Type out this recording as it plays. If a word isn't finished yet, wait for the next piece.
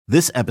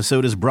This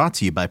episode is brought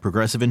to you by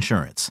Progressive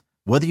Insurance.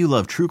 Whether you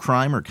love true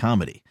crime or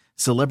comedy,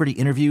 celebrity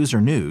interviews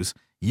or news,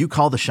 you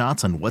call the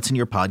shots on what's in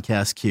your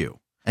podcast queue.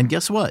 And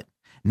guess what?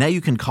 Now you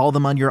can call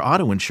them on your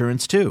auto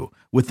insurance too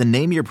with the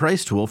Name Your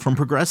Price tool from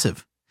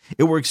Progressive.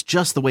 It works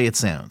just the way it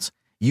sounds.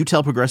 You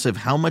tell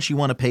Progressive how much you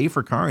want to pay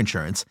for car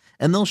insurance,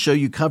 and they'll show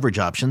you coverage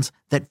options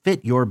that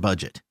fit your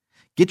budget.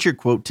 Get your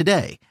quote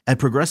today at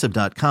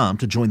Progressive.com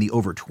to join the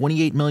over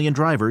 28 million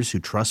drivers who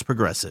trust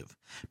Progressive.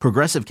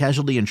 Progressive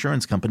Casualty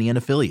Insurance Company and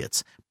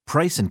Affiliates.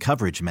 Price and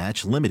coverage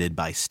match limited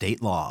by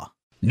state law.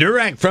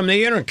 Direct from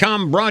the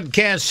Intercom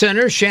Broadcast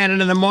Center,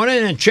 Shannon in the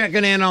morning, and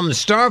checking in on the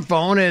star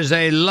phone is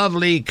a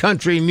lovely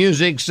country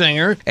music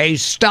singer, a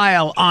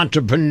style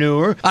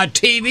entrepreneur, a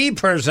TV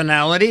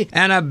personality,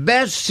 and a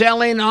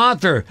best-selling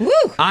author. Woo.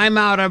 I'm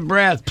out of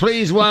breath.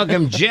 Please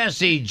welcome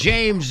Jessie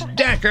James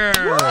Decker.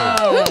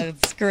 Oh,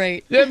 that's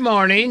great. Good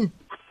morning.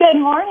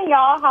 Good morning,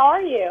 y'all. How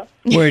are you?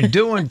 We're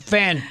doing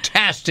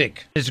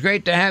fantastic. It's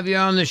great to have you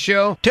on the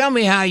show. Tell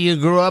me how you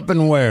grew up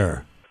and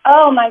where.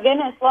 Oh, my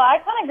goodness. Well, I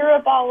kind of grew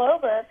up all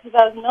over because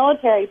I was a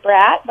military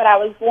brat, but I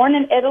was born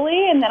in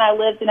Italy, and then I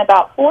lived in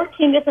about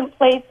 14 different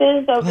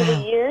places over the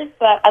years,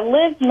 but I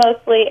lived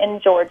mostly in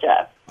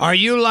Georgia. Are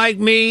you like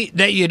me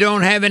that you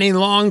don't have any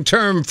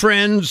long-term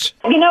friends?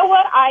 You know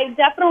what? I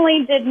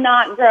definitely did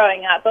not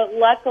growing up, but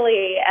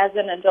luckily, as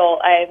an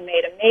adult, I have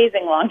made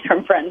amazing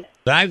long-term friends.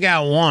 I've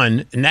got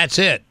one, and that's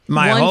it.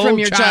 My One whole from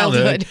your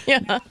childhood.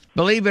 Yeah.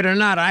 Believe it or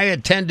not, I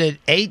attended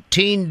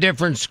 18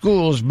 different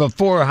schools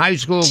before high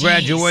school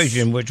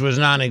graduation, which was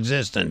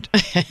non-existent.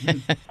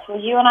 So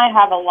you and I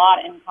have a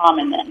lot in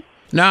common then.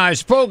 Now, I've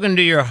spoken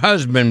to your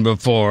husband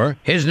before.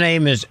 His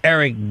name is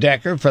Eric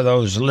Decker, for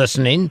those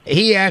listening.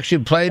 He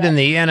actually played in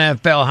the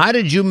NFL. How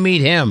did you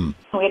meet him?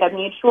 We had a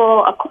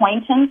mutual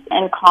acquaintance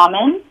in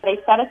common. They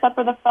set us up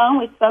for the phone.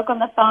 We spoke on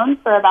the phone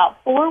for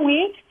about 4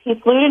 weeks. He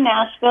flew to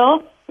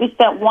Nashville. We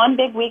spent one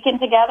big weekend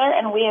together,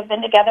 and we have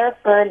been together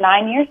for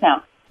 9 years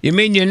now. You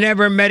mean you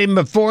never met him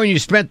before and you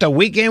spent the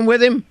weekend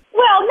with him?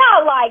 Well,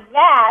 not like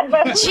that.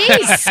 But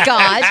Jeez,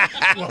 Scott.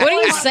 What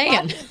are you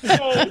saying?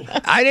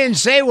 I didn't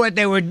say what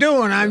they were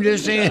doing. I'm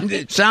just saying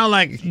it sounded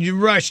like you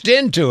rushed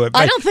into it.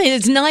 I don't think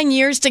it's 9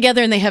 years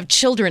together and they have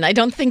children. I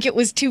don't think it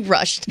was too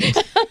rushed.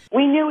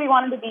 We knew we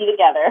wanted to be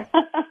together.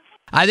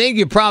 I think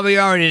you probably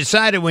already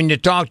decided when you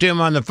talked to him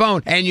on the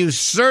phone, and you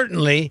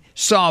certainly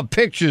saw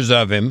pictures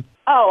of him.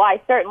 Oh,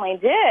 I certainly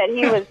did.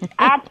 He was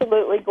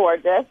absolutely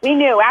gorgeous. We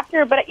knew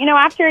after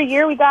a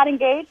year we got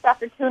engaged.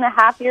 After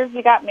 2.5 years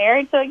we got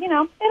married. So, it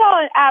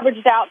all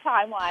averaged out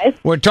time-wise.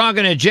 We're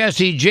talking to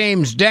Jessie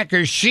James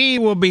Decker. She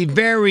will be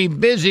very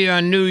busy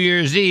on New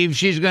Year's Eve.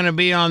 She's going to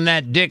be on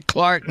that Dick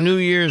Clark New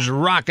Year's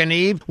Rockin'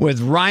 Eve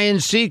with Ryan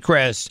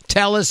Seacrest.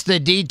 Tell us the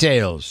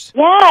details.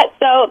 Yeah,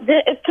 so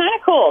it's kind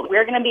of cool.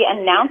 We're going to be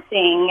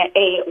announcing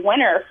a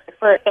winner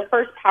for the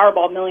First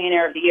POWERBALL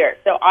Millionaire of the Year.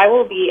 So I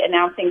will be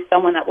announcing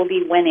someone that will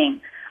be winning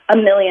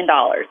 $1 million,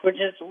 which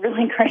is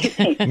really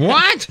crazy.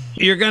 What?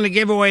 You're going to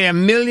give away $1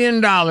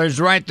 million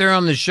right there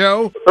on the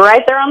show?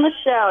 Right there on the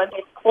show.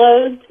 It's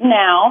closed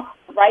now.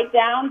 Right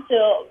down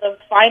till the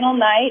final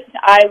night,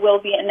 I will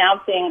be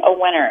announcing a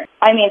winner.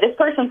 I mean, this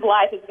person's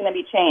life is going to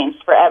be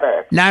changed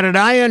forever. Now, did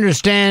I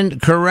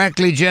understand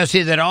correctly,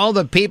 Jessie, that all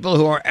the people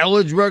who are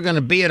eligible are going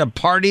to be at a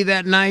party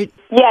that night?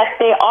 Yes,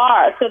 they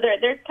are. So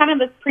there's kind of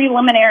this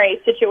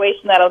preliminary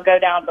situation that'll go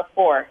down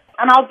before.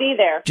 And I'll be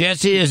there.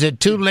 Jessie, is it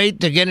too late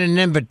to get an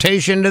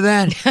invitation to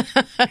that?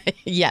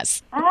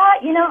 Yes.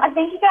 I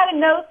think you got to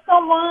know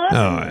someone.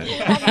 All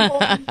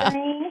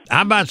right.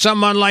 How about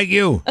someone like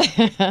you? Yeah.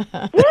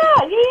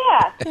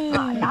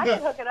 I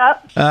can hook it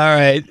up. All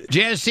right.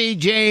 Jessie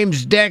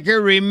James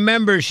Decker,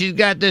 remember, she's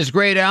got this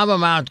great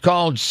album out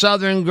called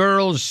Southern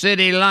Girls,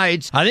 City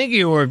Lights. I think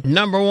you were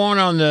 #1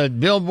 on the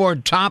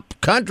Billboard top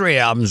country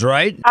albums,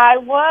 right? I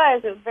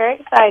was. It was very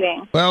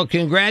exciting. Well,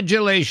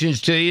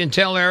 congratulations to you, and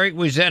tell Eric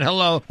we said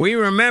hello. We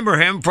remember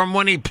him from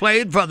when he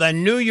played for the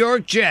New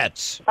York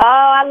Jets. Oh,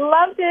 I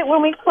loved it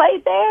when we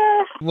played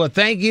there. Well,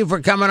 thank you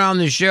for coming on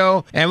the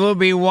show, and we'll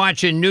be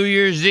watching New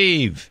Year's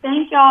Eve.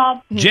 Thank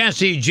y'all.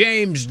 Jessie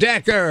James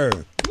Decker.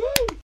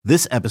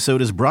 This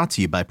episode is brought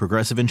to you by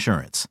Progressive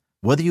Insurance.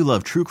 Whether you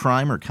love true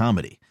crime or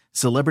comedy,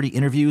 celebrity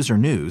interviews or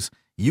news,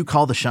 you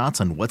call the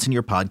shots on what's in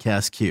your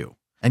podcast queue.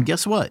 And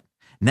guess what?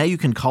 Now you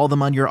can call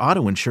them on your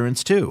auto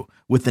insurance too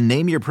with the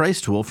Name Your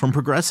Price tool from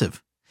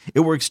Progressive.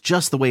 It works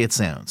just the way it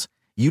sounds.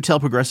 You tell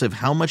Progressive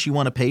how much you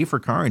want to pay for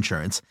car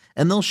insurance,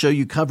 and they'll show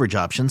you coverage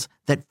options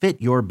that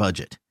fit your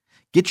budget.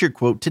 Get your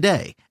quote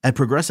today at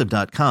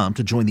Progressive.com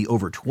to join the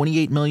over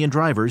 28 million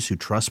drivers who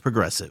trust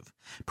Progressive.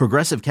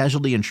 Progressive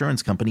Casualty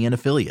Insurance Company and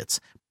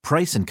Affiliates.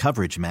 Price and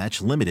coverage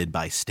match limited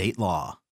by state law.